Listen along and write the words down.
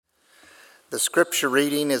The scripture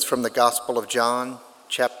reading is from the Gospel of John,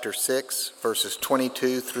 chapter 6, verses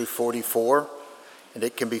 22 through 44, and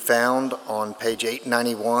it can be found on page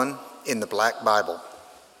 891 in the Black Bible.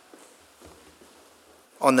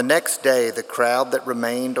 On the next day, the crowd that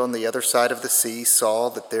remained on the other side of the sea saw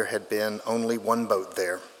that there had been only one boat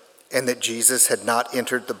there, and that Jesus had not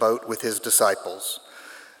entered the boat with his disciples,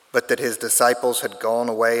 but that his disciples had gone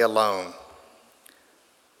away alone.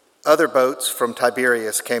 Other boats from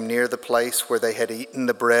Tiberias came near the place where they had eaten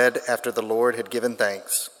the bread after the Lord had given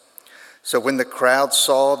thanks. So when the crowd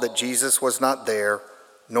saw that Jesus was not there,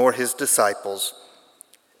 nor his disciples,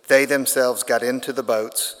 they themselves got into the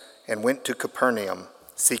boats and went to Capernaum,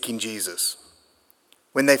 seeking Jesus.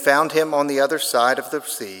 When they found him on the other side of the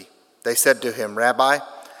sea, they said to him, "Rabbi,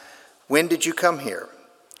 when did you come here?"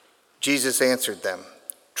 Jesus answered them,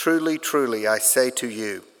 "Truly, truly, I say to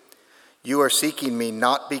you, you are seeking me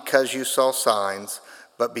not because you saw signs,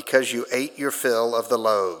 but because you ate your fill of the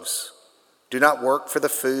loaves. Do not work for the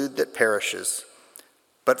food that perishes,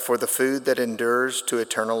 but for the food that endures to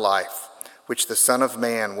eternal life, which the Son of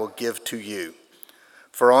Man will give to you.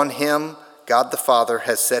 For on him God the Father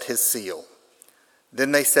has set his seal."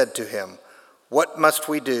 Then they said to him, "What must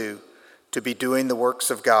we do to be doing the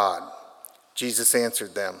works of God?" Jesus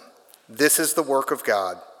answered them, "This is the work of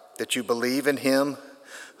God, that you believe in him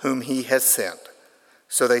whom he has sent."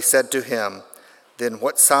 So they said to him, "Then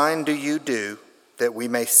what sign do you do that we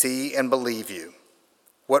may see and believe you?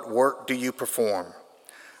 What work do you perform?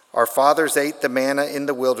 Our fathers ate the manna in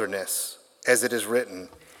the wilderness, as it is written,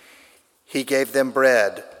 he gave them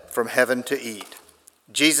bread from heaven to eat."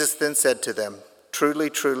 Jesus then said to them, "Truly,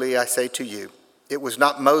 truly, I say to you, it was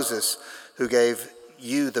not Moses who gave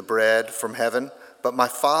you the bread from heaven, but my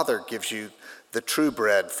Father gives you the true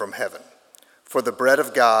bread from heaven. For the bread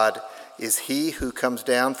of God is he who comes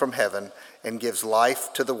down from heaven and gives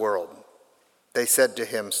life to the world." They said to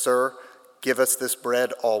him, "Sir, give us this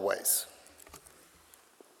bread always."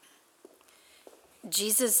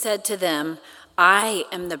 Jesus said to them, "I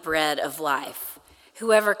am the bread of life.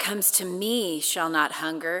 Whoever comes to me shall not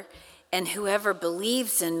hunger, and whoever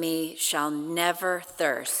believes in me shall never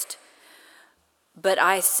thirst. But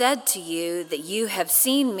I said to you that you have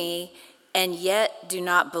seen me, and yet do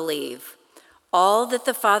not believe. All that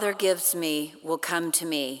the Father gives me will come to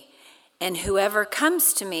me, and whoever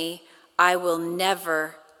comes to me I will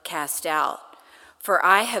never cast out. For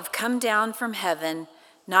I have come down from heaven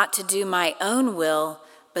not to do my own will,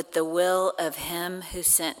 but the will of him who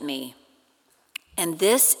sent me. And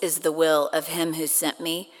this is the will of him who sent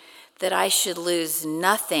me, that I should lose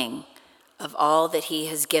nothing of all that he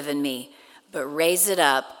has given me, but raise it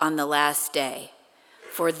up on the last day.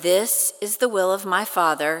 For this is the will of my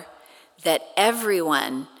Father, that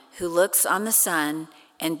everyone who looks on the Son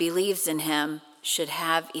and believes in him should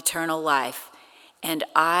have eternal life, and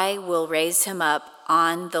I will raise him up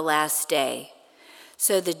on the last day."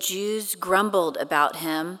 So the Jews grumbled about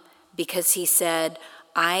him because he said,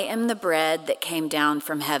 "I am the bread that came down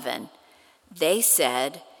from heaven." They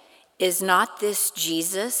said, "Is not this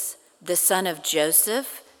Jesus, the son of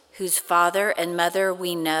Joseph, whose father and mother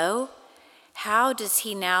we know? How does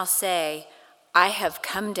he now say, 'I have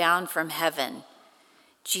come down from heaven'?"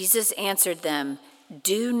 Jesus answered them,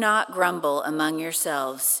 "Do not grumble among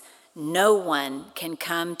yourselves. No one can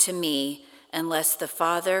come to me unless the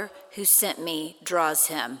Father who sent me draws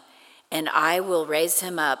him, and I will raise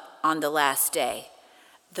him up on the last day."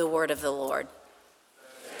 The word of the Lord.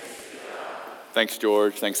 Thanks,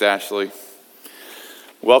 George. Thanks, Ashley.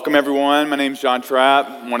 Welcome, everyone. My name is John Trapp.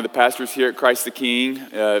 I'm one of the pastors here at Christ the King.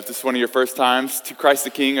 If this is one of your first times to Christ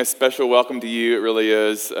the King, a special welcome to you. It really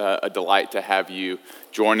is a delight to have you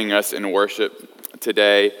joining us in worship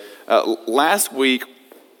today. Last week,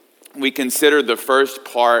 we considered the first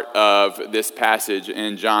part of this passage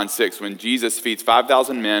in John 6 when Jesus feeds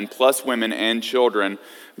 5,000 men plus women and children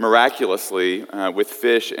miraculously with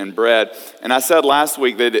fish and bread. And I said last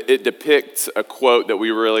week that it depicts a quote that we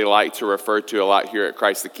really like to refer to a lot here at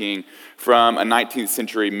Christ the King from a 19th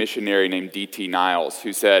century missionary named D.T. Niles,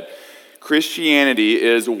 who said, "Christianity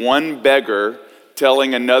is one beggar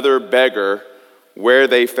telling another beggar where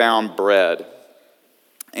they found bread."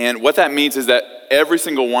 And what that means is that every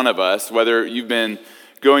single one of us, whether you've been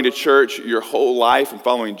going to church your whole life and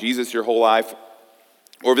following Jesus your whole life,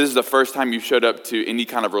 or if this is the first time you showed up to any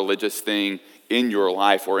kind of religious thing in your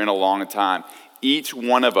life or in a long time, each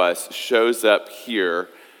one of us shows up here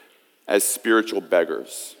as spiritual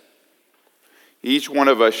beggars. Each one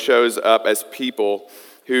of us shows up as people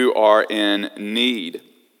who are in need.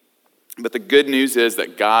 But the good news is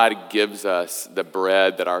that God gives us the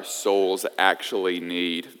bread that our souls actually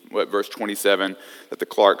need. What verse 27 that the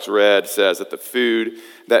Clarks read says that the food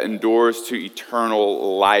that endures to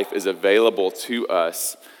eternal life is available to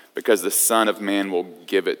us because the Son of Man will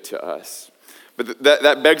give it to us. But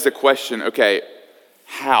that begs the question, okay,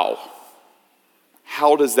 how?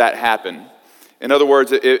 How does that happen? In other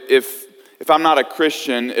words, if I'm not a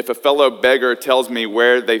Christian, if a fellow beggar tells me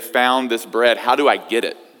where they found this bread, how do I get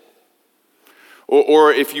it?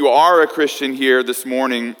 Or if you are a Christian here this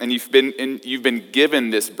morning and you've been given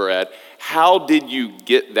this bread, how did you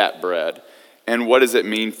get that bread? And what does it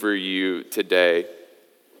mean for you today?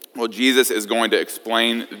 Well, Jesus is going to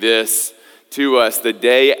explain this to us the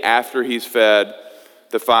day after he's fed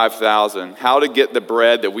the 5,000. How to get the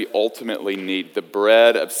bread that we ultimately need, the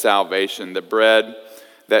bread of salvation, the bread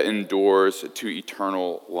that endures to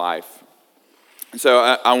eternal life. So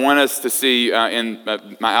I want us to see in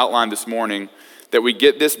my outline this morning that we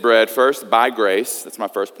get this bread first by grace. That's my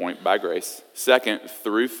first point, by grace. Second,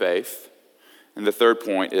 through faith. And the third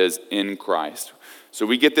point is in Christ. So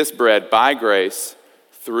we get this bread by grace,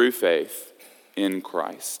 through faith, in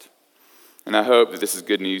Christ. And I hope that this is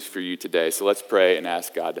good news for you today. So let's pray and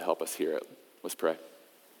ask God to help us hear it. Let's pray.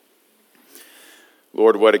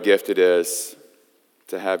 Lord, what a gift it is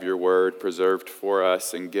to have your word preserved for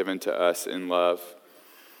us and given to us in love.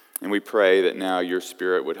 And we pray that now your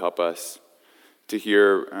Spirit would help us to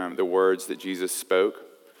hear the words that Jesus spoke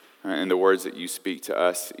and the words that you speak to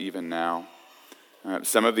us even now.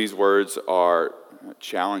 Some of these words are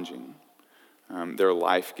challenging. They're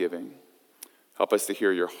life-giving. Help us to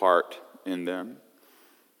hear your heart in them,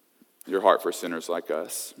 your heart for sinners like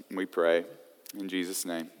us. We pray in Jesus'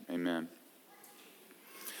 name, amen.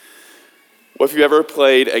 Well, if you ever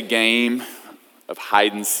played a game of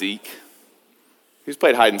hide and seek, who's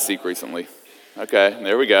played hide and seek recently? Okay,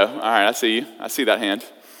 there we go. All right, I see you. I see that hand.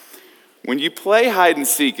 When you play hide and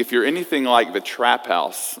seek, if you're anything like the Trap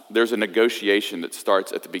House, there's a negotiation that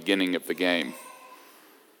starts at the beginning of the game.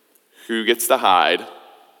 Who gets to hide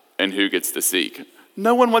and who gets to seek?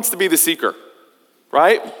 No one wants to be the seeker,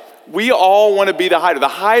 right? We all want to be the hider. The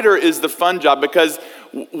hider is the fun job because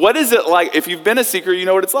what is it like? If you've been a seeker, you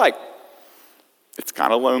know what it's like. It's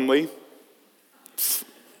kind of lonely.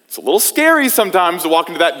 It's a little scary sometimes to walk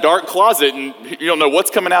into that dark closet and you don't know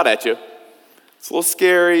what's coming out at you. It's a little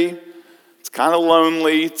scary. It's kind of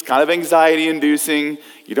lonely. It's kind of anxiety-inducing.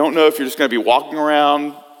 You don't know if you're just going to be walking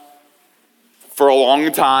around for a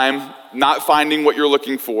long time, not finding what you're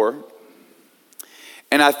looking for.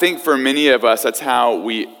 And I think for many of us, that's how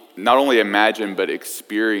we not only imagine but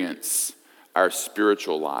experience our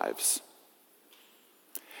spiritual lives.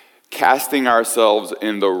 Casting ourselves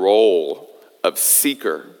in the role of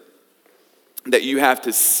seeker, that you have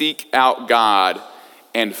to seek out God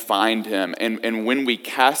and find him. And when we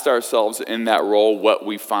cast ourselves in that role, what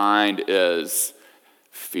we find is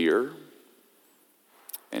fear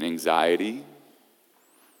and anxiety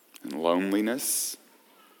and loneliness.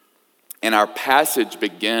 And our passage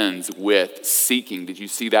begins with seeking. Did you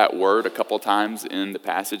see that word a couple times in the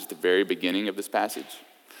passage, the very beginning of this passage?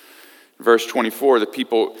 Verse 24, the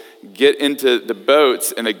people get into the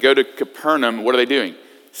boats and they go to Capernaum. What are they doing?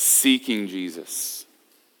 Seeking Jesus.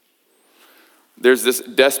 There's this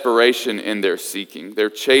desperation in their seeking.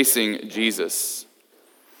 They're chasing Jesus.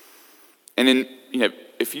 And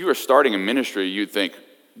if you were starting a ministry, you'd think,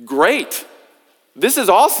 great, this is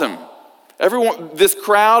awesome. Everyone, this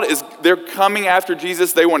crowd they're coming after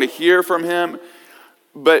Jesus. They want to hear from him.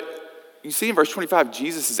 But you see in verse 25,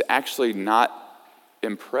 Jesus is actually not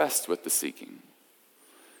impressed with the seeking.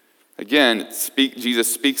 Again,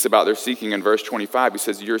 Jesus speaks about their seeking in verse 25. He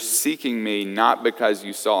says, "You're seeking me not because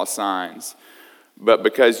you saw signs, but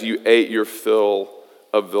because you ate your fill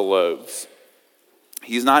of the loaves."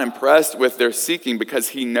 He's not impressed with their seeking because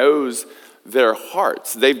he knows their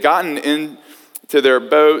hearts. They've gotten into their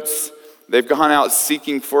boats. They've gone out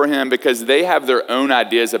seeking for him because they have their own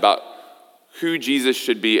ideas about who Jesus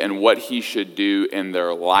should be and what he should do in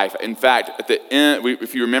their life. In fact, at the end,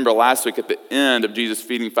 if you remember last week, at the end of Jesus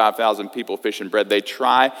feeding 5,000 people, fish and bread, they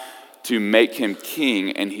try to make him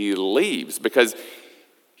king, and he leaves because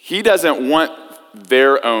he doesn't want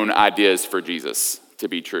their own ideas for Jesus to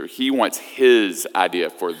be true. He wants his idea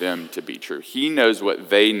for them to be true. He knows what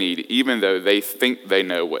they need, even though they think they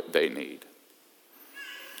know what they need.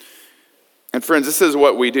 And friends, this is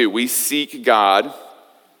what we do. We seek God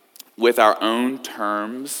with our own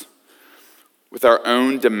terms, with our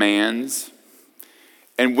own demands.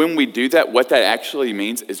 And when we do that, what that actually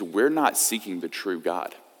means is we're not seeking the true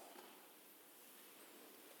God.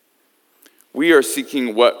 We are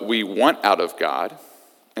seeking what we want out of God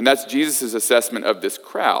And that's Jesus' assessment of this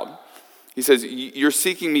crowd. He says, you're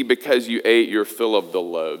seeking me because you ate your fill of the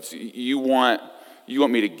loaves. You want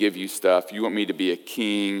me to give you stuff. You want me to be a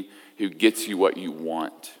king who gets you what you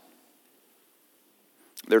want.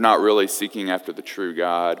 They're not really seeking after the true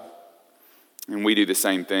God. And we do the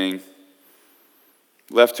same thing.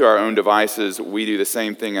 Left to our own devices, we do the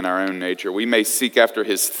same thing in our own nature. We may seek after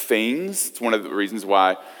his things. It's one of the reasons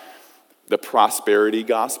why the prosperity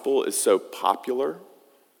gospel is so popular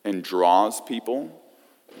and draws people.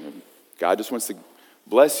 God just wants to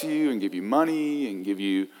bless you and give you money and give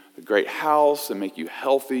you a great house and make you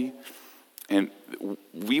healthy. And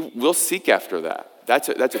we'll seek after that.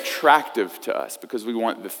 That's attractive to us because we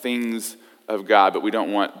want the things of God, but we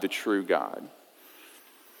don't want the true God.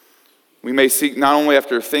 We may seek not only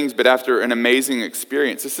after things, but after an amazing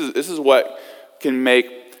experience. This is what can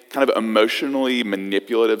make kind of emotionally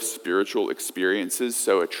manipulative spiritual experiences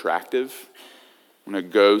so attractive. I want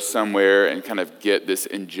to go somewhere and kind of get this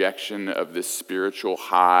injection of this spiritual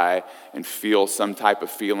high and feel some type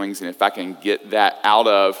of feelings. And if I can get that out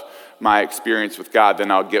of my experience with God,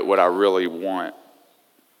 then I'll get what I really want.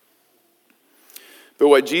 But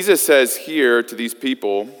what Jesus says here to these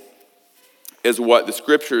people is what the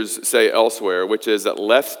scriptures say elsewhere, which is that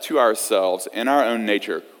left to ourselves in our own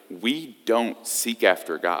nature, we don't seek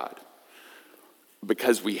after God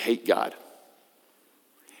because we hate God.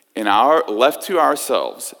 Left to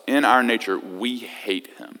ourselves in our nature, we hate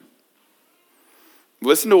him.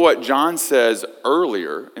 Listen to what John says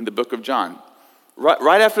earlier in the book of John.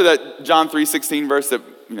 Right after that John 3:16 verse that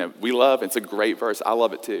we love. It's a great verse. I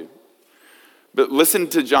love it too. But listen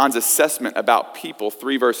to John's assessment about people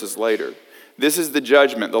 3 verses later. This is the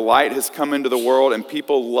judgment. The light has come into the world, and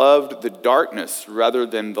people loved the darkness rather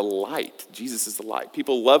than the light. Jesus is the light.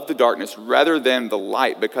 People loved the darkness rather than the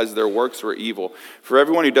light because their works were evil. For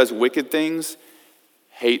everyone who does wicked things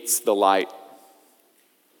hates the light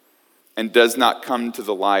and does not come to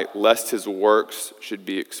the light, lest his works should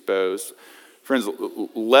be exposed. Friends,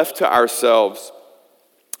 left to ourselves,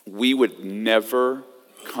 we would never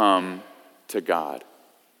come to God.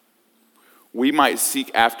 We might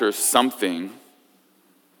seek after something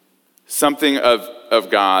of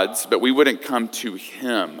God's, but we wouldn't come to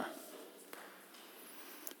him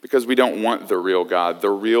because we don't want the real God, the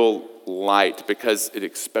real light, because it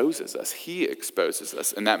exposes us. He exposes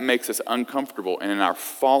us, and that makes us uncomfortable. And in our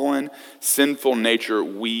fallen, sinful nature,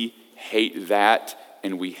 we hate that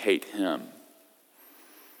and we hate him.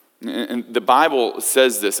 And the Bible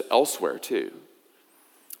says this elsewhere too.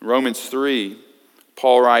 Romans 3,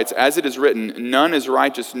 Paul writes, as it is written, none is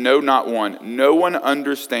righteous, no, not one. No one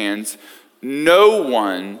understands. No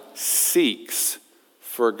one seeks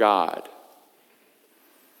for God.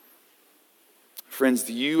 Friends,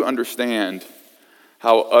 do you understand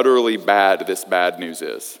how utterly bad this bad news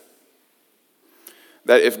is?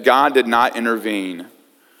 That if God did not intervene,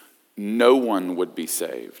 no one would be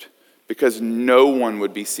saved because no one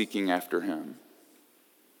would be seeking after him.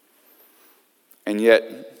 And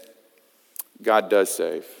yet, God does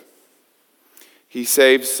save. He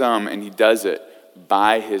saves some, and he does it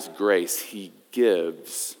by his grace. He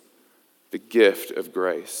gives the gift of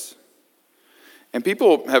grace. And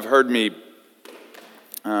people have heard me,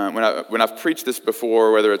 when I've preached this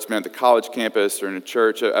before, whether it's been at the college campus or in a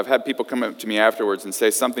church, I've had people come up to me afterwards and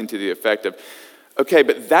say something to the effect of, okay,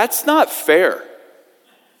 but that's not fair.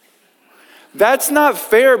 That's not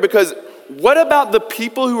fair because what about the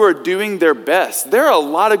people who are doing their best? There are a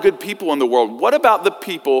lot of good people in the world. What about the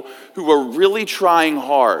people who are really trying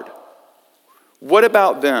hard? What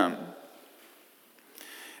about them?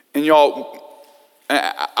 And y'all,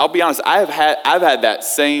 I'll be honest, I've had that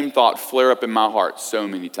same thought flare up in my heart so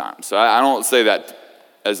many times. So I don't say that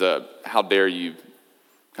as a how dare you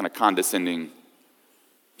kind of condescending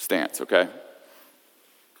stance, okay?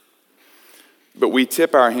 But we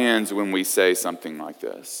tip our hands when we say something like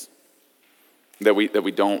this. That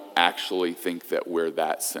we don't actually think that we're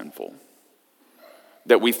that sinful.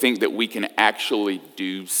 That we think that we can actually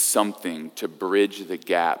do something to bridge the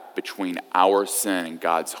gap between our sin and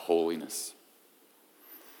God's holiness.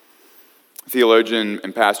 A theologian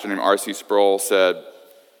and pastor named R.C. Sproul said,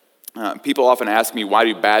 people often ask me, why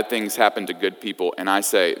do bad things happen to good people? And I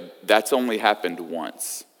say, that's only happened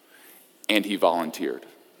once. And he volunteered.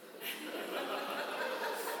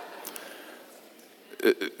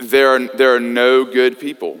 There are no good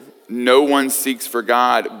people. No one seeks for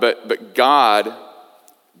God, but God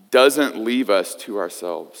doesn't leave us to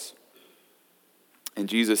ourselves. And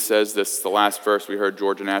Jesus says this, the last verse we heard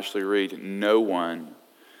George and Ashley read, no one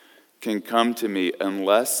can come to me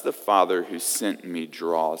unless the Father who sent me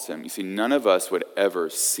draws him. You see, none of us would ever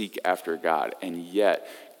seek after God, and yet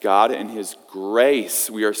God in his grace,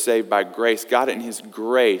 we are saved by grace, God in his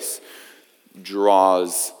grace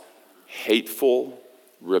draws hateful,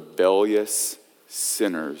 rebellious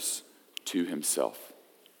sinners to himself.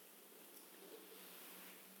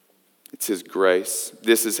 It's his grace.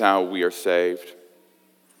 This is how we are saved.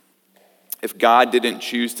 If God didn't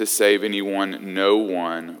choose to save anyone, no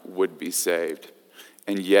one would be saved.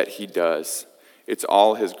 And yet he does. It's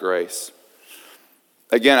all his grace.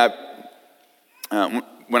 Again,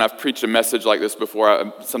 when I've preached a message like this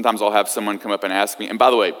before, sometimes I'll have someone come up and ask me, and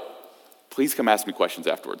by the way, please come ask me questions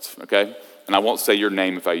afterwards, okay? And I won't say your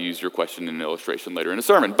name if I use your question in an illustration later in a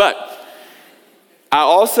sermon. But I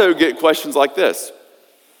also get questions like this.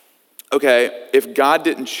 Okay, if God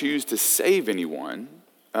didn't choose to save anyone,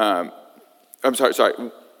 what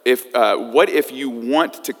if you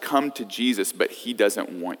want to come to Jesus, but he doesn't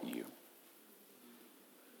want you?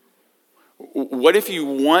 What if you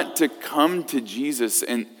want to come to Jesus,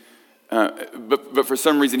 and but for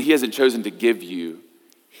some reason he hasn't chosen to give you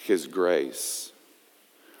his grace?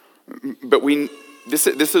 But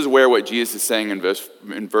this is where what Jesus is saying in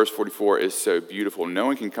verse 44 is so beautiful. No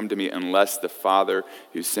one can come to me unless the Father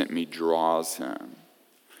who sent me draws him.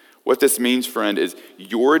 What this means, friend, is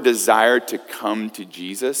your desire to come to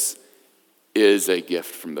Jesus is a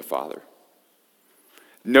gift from the Father.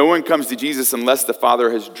 No one comes to Jesus unless the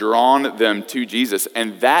Father has drawn them to Jesus,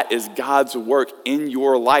 and that is God's work in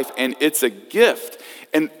your life, and it's a gift.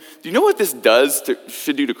 And do you know what this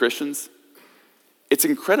should do to Christians? It's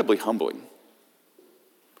incredibly humbling.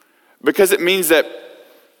 Because it means that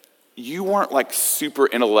you weren't like super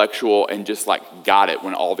intellectual and just like got it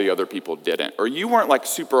when all the other people didn't. Or you weren't like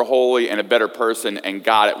super holy and a better person and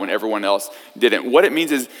got it when everyone else didn't. What it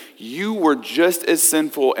means is you were just as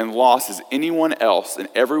sinful and lost as anyone else and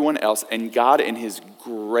everyone else, and God in his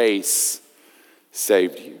grace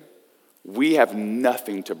saved you. We have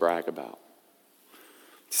nothing to brag about.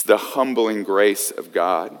 It's the humbling grace of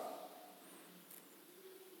God.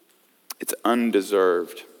 It's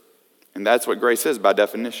undeserved. And that's what grace is by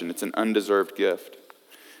definition. It's an undeserved gift.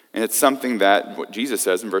 And it's something that, what Jesus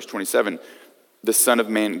says in verse 27, the Son of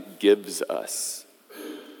Man gives us.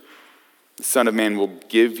 The Son of Man will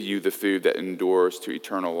give you the food that endures to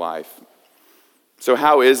eternal life. So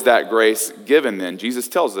how is that grace given then? Jesus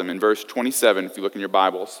tells them in verse 27, if you look in your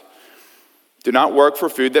Bibles, do not work for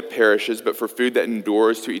food that perishes, but for food that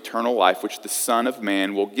endures to eternal life, which the Son of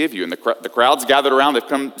Man will give you. And the crowd's gathered around, they've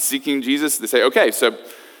come seeking Jesus. They say, okay, so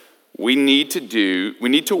we need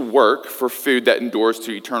to work for food that endures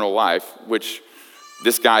to eternal life, which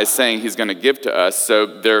this guy is saying he's going to give to us.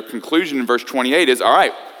 So their conclusion in verse 28 is, all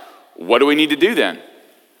right, what do we need to do then?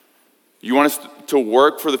 You want us to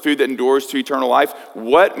work for the food that endures to eternal life?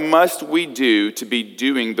 What must we do to be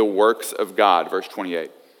doing the works of God? Verse 28.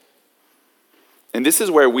 And this is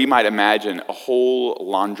where we might imagine a whole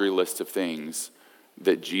laundry list of things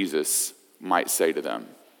that Jesus might say to them.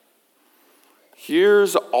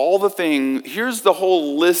 Here's the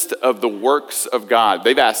whole list of the works of God.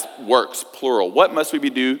 They've asked works, plural. What must we be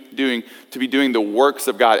doing to be doing the works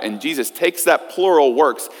of God? And Jesus takes that plural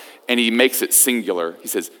works and he makes it singular. He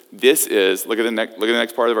says, this is, look at the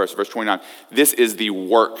next part of the verse 29. This is the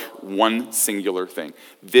work, one singular thing.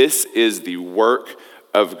 This is the work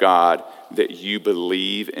of God, that you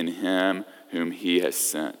believe in him whom he has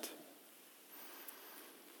sent.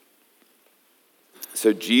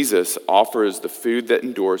 So Jesus offers the food that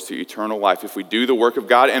endures to eternal life if we do the work of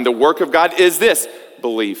God. And the work of God is this: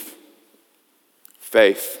 belief,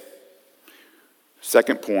 faith.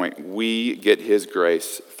 Second point, we get his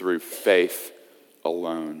grace through faith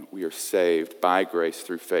alone. We are saved by grace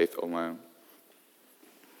through faith alone.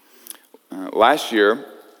 Last year,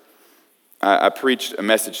 I preached a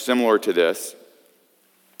message similar to this.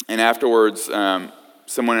 And afterwards,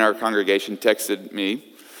 someone in our congregation texted me.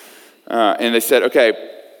 And they said, okay,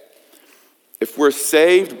 if we're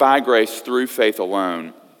saved by grace through faith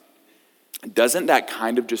alone, doesn't that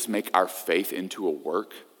kind of just make our faith into a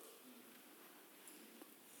work?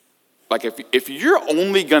 Like if you're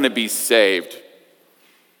only going to be saved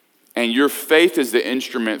and your faith is the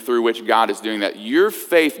instrument through which God is doing that, your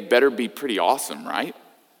faith better be pretty awesome, right?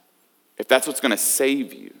 If that's what's going to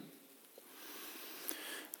save you.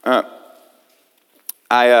 I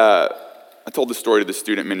told the story to the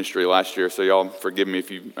student ministry last year, so y'all forgive me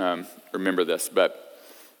if you remember this, but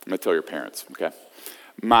I'm going to tell your parents, okay?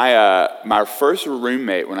 My first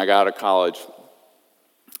roommate when I got out of college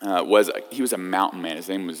he was a mountain man. His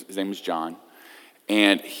name was John.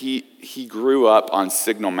 And he grew up on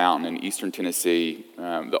Signal Mountain in eastern Tennessee,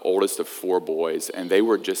 the oldest of 4 boys, and they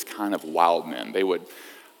were just kind of wild men. They would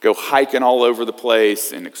go hiking all over the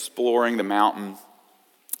place and exploring the mountain.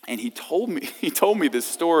 And he told me this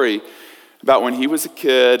story about when he was a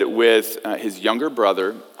kid with his younger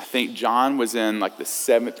brother. I think John was in like the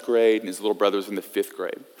 7th grade and his little brother was in the 5th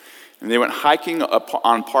grade. And they went hiking up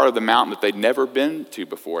on part of the mountain that they'd never been to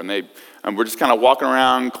before. And they were just kind of walking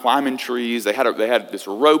around, climbing trees. They had this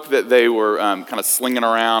rope that they were kind of slinging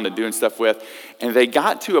around and doing stuff with. And they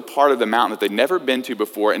got to a part of the mountain that they'd never been to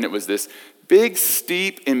before, and it was this big,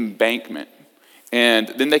 steep embankment. And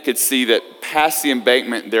then they could see that past the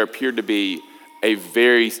embankment, there appeared to be a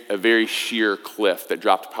very sheer cliff that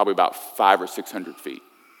dropped probably about 500 or 600 feet.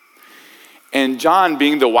 And John,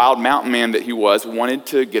 being the wild mountain man that he was, wanted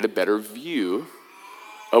to get a better view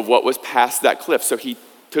of what was past that cliff. So he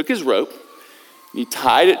took his rope, he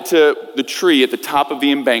tied it to the tree at the top of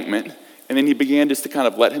the embankment, and then he began just to kind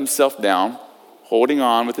of let himself down, holding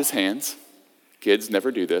on with his hands. Kids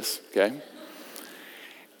never do this, okay?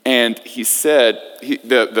 And he said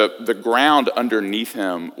the ground underneath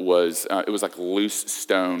him was it was like loose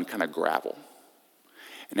stone, kind of gravel.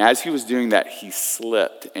 And as he was doing that, he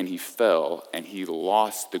slipped and he fell and he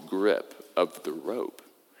lost the grip of the rope.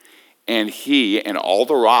 And he and all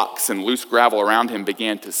the rocks and loose gravel around him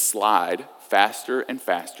began to slide faster and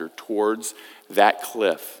faster towards that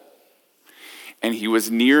cliff. And he was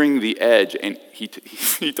nearing the edge, and he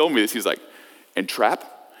told me this. He was like, and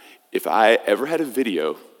Trapp, if I ever had a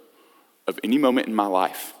video of any moment in my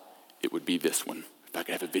life, it would be this one, if I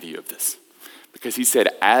could have a video of this. Because he said,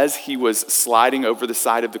 as he was sliding over the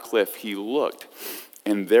side of the cliff, he looked,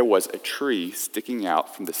 and there was a tree sticking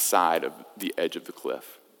out from the side of the edge of the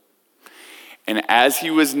cliff. And as he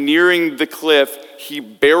was nearing the cliff, he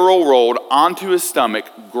barrel rolled onto his stomach,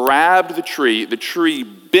 grabbed the tree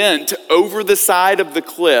bent over the side of the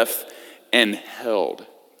cliff, and held.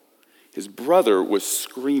 His brother was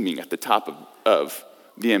screaming at the top of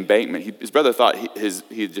the embankment. His brother thought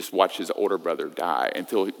he had just watched his older brother die,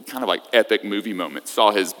 until kind of like epic movie moment,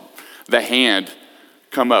 saw the hand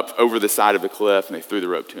come up over the side of the cliff, and they threw the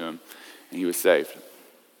rope to him, and he was saved.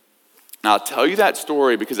 Now, I'll tell you that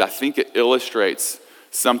story because I think it illustrates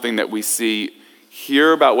something that we see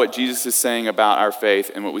here about what Jesus is saying about our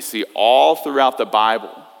faith and what we see all throughout the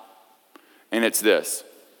Bible. And it's this: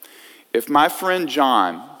 if my friend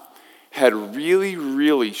John had really,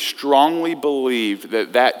 really strongly believed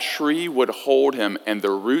that that tree would hold him and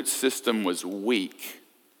the root system was weak,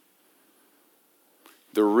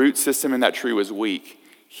 the root system in that tree was weak,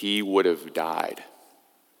 he would have died.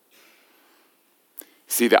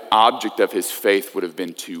 See, the object of his faith would have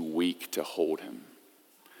been too weak to hold him.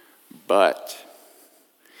 But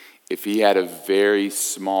if he had a very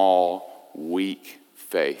small, weak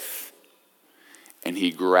faith, and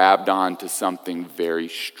he grabbed onto something very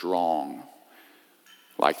strong,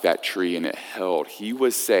 like that tree, and it held, he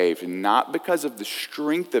was saved, not because of the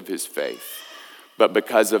strength of his faith, but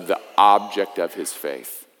because of the object of his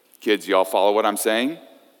faith. Kids, y'all follow what I'm saying?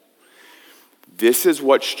 This is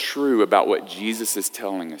what's true about what Jesus is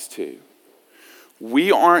telling us too.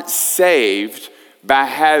 We aren't saved by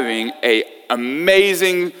having an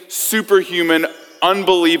amazing, superhuman,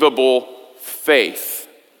 unbelievable faith.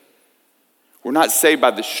 We're not saved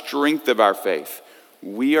by the strength of our faith.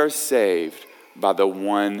 We are saved by the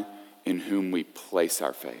one in whom we place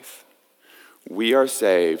our faith. We are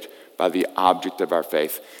saved by the object of our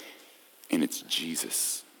faith, and it's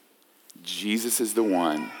Jesus. Jesus is the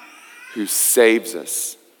one who saves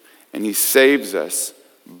us, and he saves us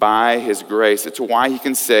by his grace. It's why he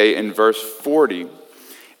can say in verse 40,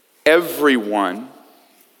 everyone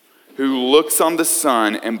who looks on the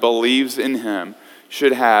Son and believes in him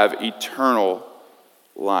should have eternal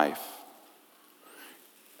life.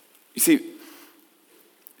 You see,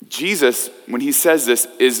 Jesus, when he says this,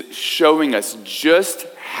 is showing us just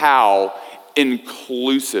how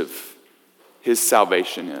inclusive his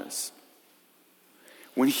salvation is.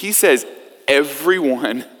 When he says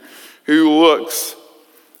everyone who looks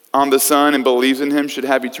on the Son and believes in him should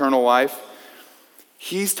have eternal life,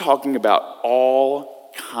 he's talking about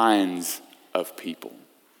all kinds of people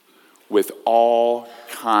with all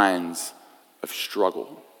kinds of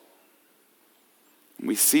struggle.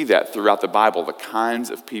 We see that throughout the Bible, the kinds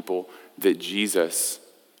of people that Jesus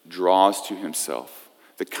draws to himself,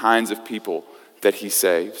 the kinds of people that he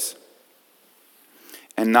saves.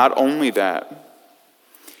 And not only that,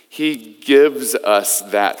 he gives us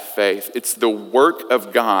that faith. It's the work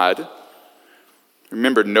of God.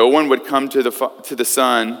 Remember, no one would come to the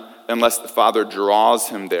Son unless the Father draws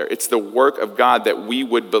him there. It's the work of God that we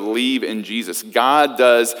would believe in Jesus. God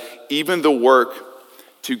does even the work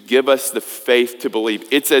to give us the faith to believe.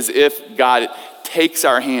 It's as if God takes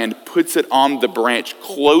our hand, puts it on the branch,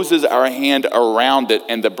 closes our hand around it,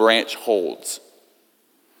 and the branch holds.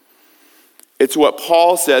 It's what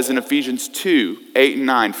Paul says in Ephesians 2, 8 and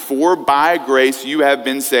 9. For by grace you have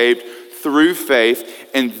been saved through faith,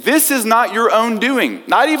 and this is not your own doing.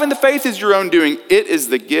 Not even the faith is your own doing. It is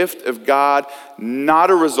the gift of God,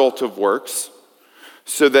 not a result of works,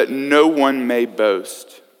 so that no one may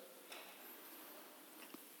boast.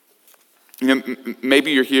 You know,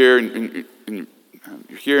 maybe you're here and you're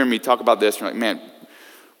hearing me talk about this, and you're like, man,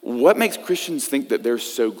 what makes Christians think that they're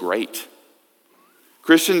so great?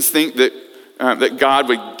 Christians think that God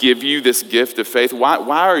would give you this gift of faith. Why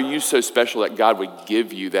are you so special that God would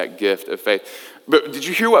give you that gift of faith? But did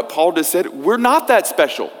you hear what Paul just said? We're not that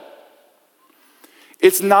special.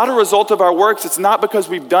 It's not a result of our works. It's not because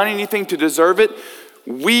we've done anything to deserve it.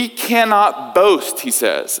 We cannot boast, he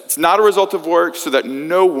says. It's not a result of works so that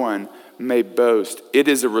no one may boast. It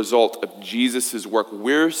is a result of Jesus' work.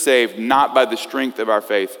 We're saved not by the strength of our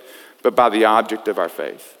faith, but by the object of our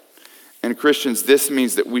faith. And Christians, this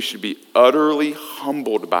means that we should be utterly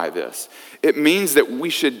humbled by this. It means that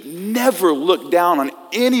we should never look down on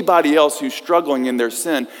anybody else who's struggling in their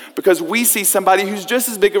sin, because we see somebody who's just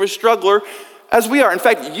as big of a struggler as we are. In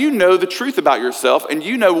fact, you know the truth about yourself, and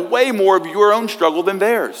you know way more of your own struggle than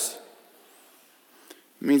theirs.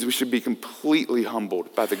 It means we should be completely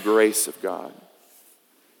humbled by the grace of God.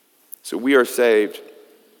 So we are saved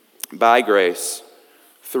by grace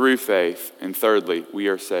through faith, and thirdly, we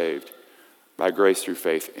are saved by grace through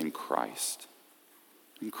faith in Christ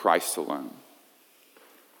alone.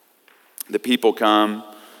 The people come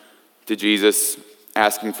to Jesus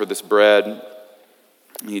asking for this bread,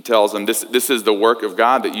 and he tells them, this is the work of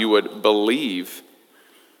God, that you would believe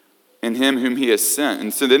in him whom he has sent.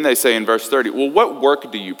 And so then they say in verse 30, well, what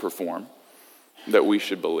work do you perform that we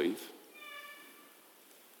should believe?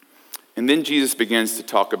 And then Jesus begins to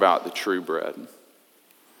talk about the true bread.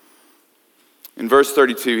 In verse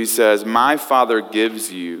 32, he says, my Father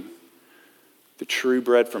gives you the true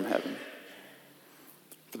bread from heaven.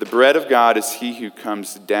 For the bread of God is he who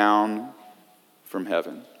comes down from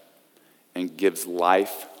heaven and gives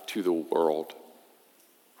life to the world.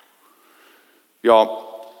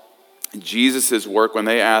 Y'all, Jesus' work, when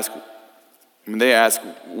they ask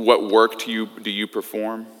what work do you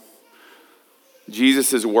perform?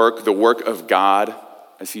 Jesus' work, the work of God,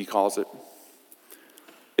 as he calls it,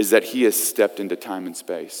 is that he has stepped into time and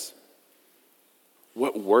space.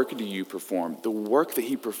 What work do you perform? The work that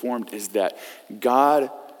he performed is that God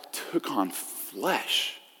took on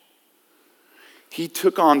flesh. He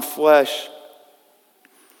took on flesh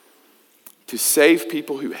to save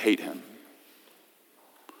people who hate him,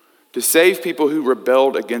 to save people who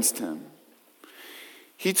rebelled against him.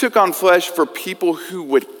 He took on flesh for people who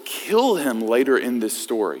would kill him later in this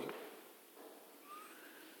story.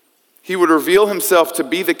 He would reveal himself to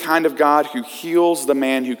be the kind of God who heals the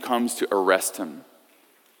man who comes to arrest him.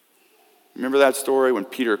 Remember that story when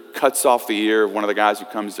Peter cuts off the ear of one of the guys who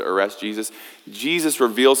comes to arrest Jesus? Jesus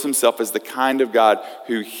reveals himself as the kind of God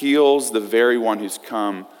who heals the very one who's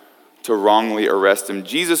come to wrongly arrest him.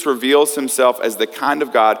 Jesus reveals himself as the kind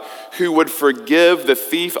of God who would forgive the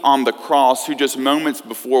thief on the cross who just moments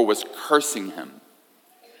before was cursing him.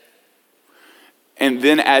 And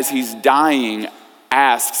then as he's dying,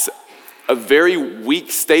 asks a very weak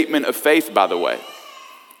statement of faith, by the way.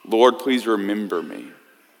 Lord, please remember me.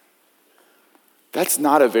 That's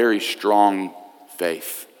not a very strong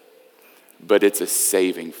faith, but it's a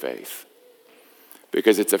saving faith,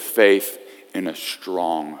 because it's a faith in a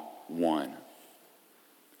strong one.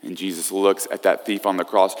 And Jesus looks at that thief on the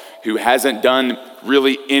cross who hasn't done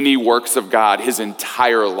really any works of God his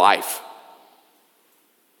entire life.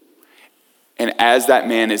 And as that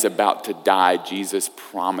man is about to die, Jesus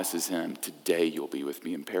promises him, today you'll be with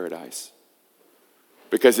me in paradise.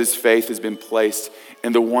 Because his faith has been placed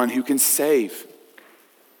in the one who can save.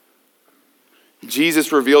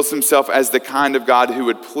 Jesus reveals himself as the kind of God who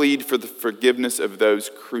would plead for the forgiveness of those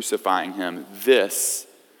crucifying him. This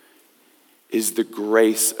is the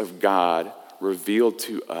grace of God revealed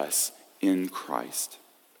to us in Christ.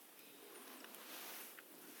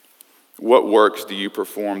 What works do you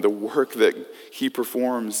perform? The work that he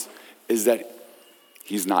performs is that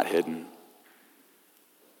he's not hidden.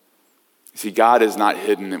 See, God is not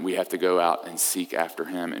hidden and we have to go out and seek after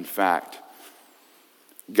him. In fact,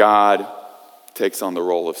 God takes on the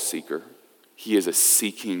role of seeker. He is a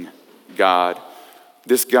seeking God.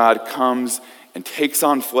 This God comes and takes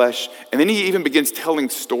on flesh. And then he even begins telling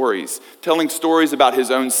stories about his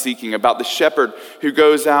own seeking, about the shepherd who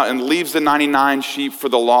goes out and leaves the 99 sheep for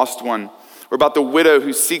the lost one, or about the widow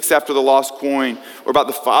who seeks after the lost coin, or about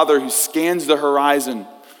the father who scans the horizon,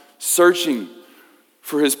 searching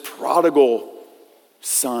for his prodigal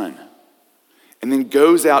son, and then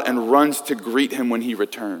goes out and runs to greet him when he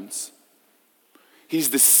returns. He's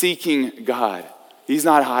the seeking God. He's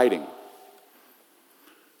not hiding.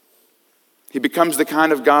 He becomes the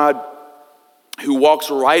kind of God who walks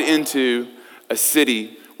right into a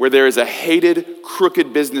city where there is a hated,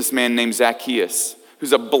 crooked businessman named Zacchaeus,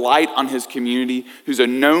 who's a blight on his community, who's a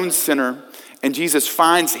known sinner. And Jesus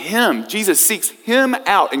finds him. Jesus seeks him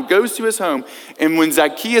out and goes to his home. And when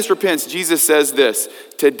Zacchaeus repents, Jesus says this,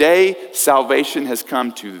 "Today salvation has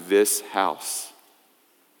come to this house."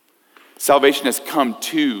 Salvation has come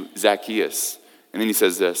to Zacchaeus. And then he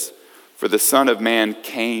says this, "For the Son of Man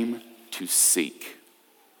came to seek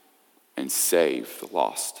and save the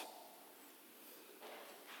lost."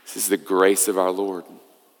 This is the grace of our Lord.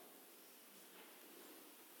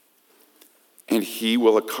 And he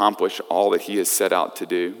will accomplish all that he has set out to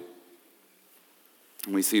do.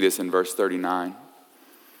 And we see this in verse 39.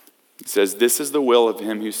 It says, "This is the will of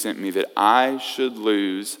him who sent me, that I should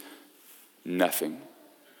lose nothing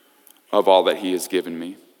of all that he has given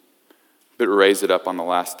me, but raise it up on the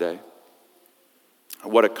last day."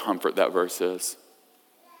 What a comfort that verse is.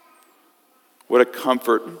 What a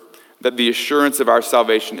comfort that the assurance of our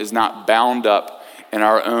salvation is not bound up in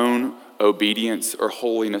our own obedience or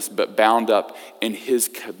holiness, but bound up in his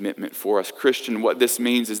commitment for us. Christian, what this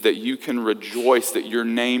means is that you can rejoice that your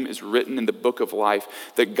name is written in the book of life,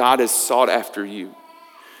 that God has sought after you,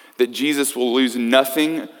 that Jesus will lose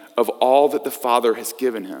nothing of all that the Father has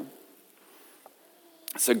given him.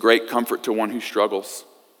 It's a great comfort to one who struggles.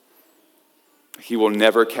 He will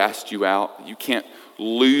never cast you out. You can't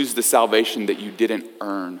lose the salvation that you didn't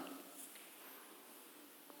earn.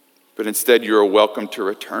 But instead, you are welcome to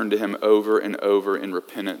return to him over and over in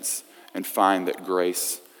repentance and find that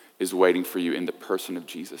grace is waiting for you in the person of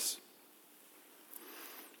Jesus.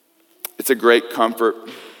 It's a great comfort.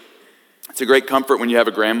 It's a great comfort when you have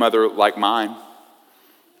a grandmother like mine,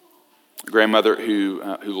 a grandmother who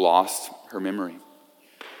lost her memory.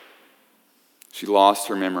 She lost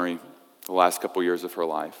her memory the last couple years of her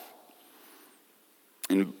life.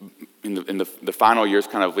 In the final years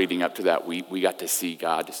kind of leading up to that, we got to see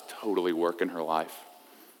God just totally work in her life.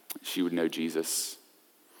 She would know Jesus.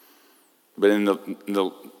 But in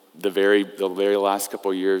the very last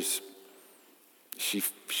couple of years, she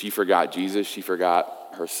forgot Jesus. She forgot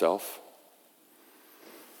herself.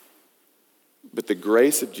 But the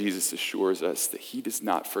grace of Jesus assures us that he does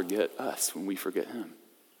not forget us when we forget him.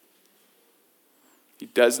 He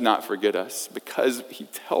does not forget us because he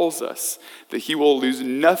tells us that he will lose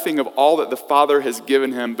nothing of all that the Father has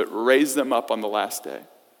given him, but raise them up on the last day.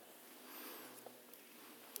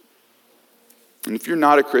 And if you're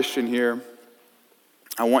not a Christian here,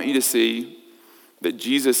 I want you to see that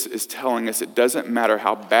Jesus is telling us it doesn't matter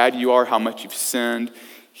how bad you are, how much you've sinned.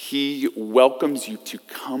 He welcomes you to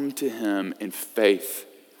come to him in faith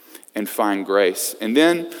and find grace. And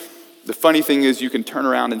then the funny thing is you can turn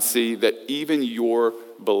around and see that even your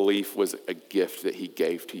belief was a gift that he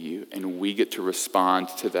gave to you. And we get to respond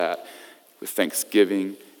to that with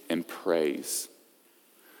thanksgiving and praise.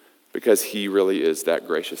 Because he really is that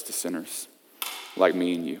gracious to sinners like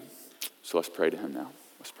me and you. So let's pray to him now.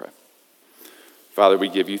 Let's pray. Father, we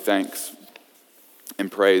give you thanks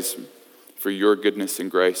and praise for your goodness and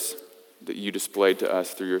grace that you displayed to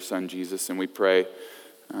us through your son Jesus. And we pray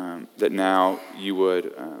that now you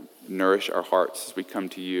would nourish our hearts as we come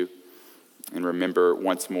to you and remember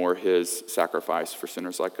once more his sacrifice for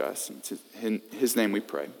sinners like us. In his name we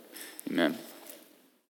pray. Amen.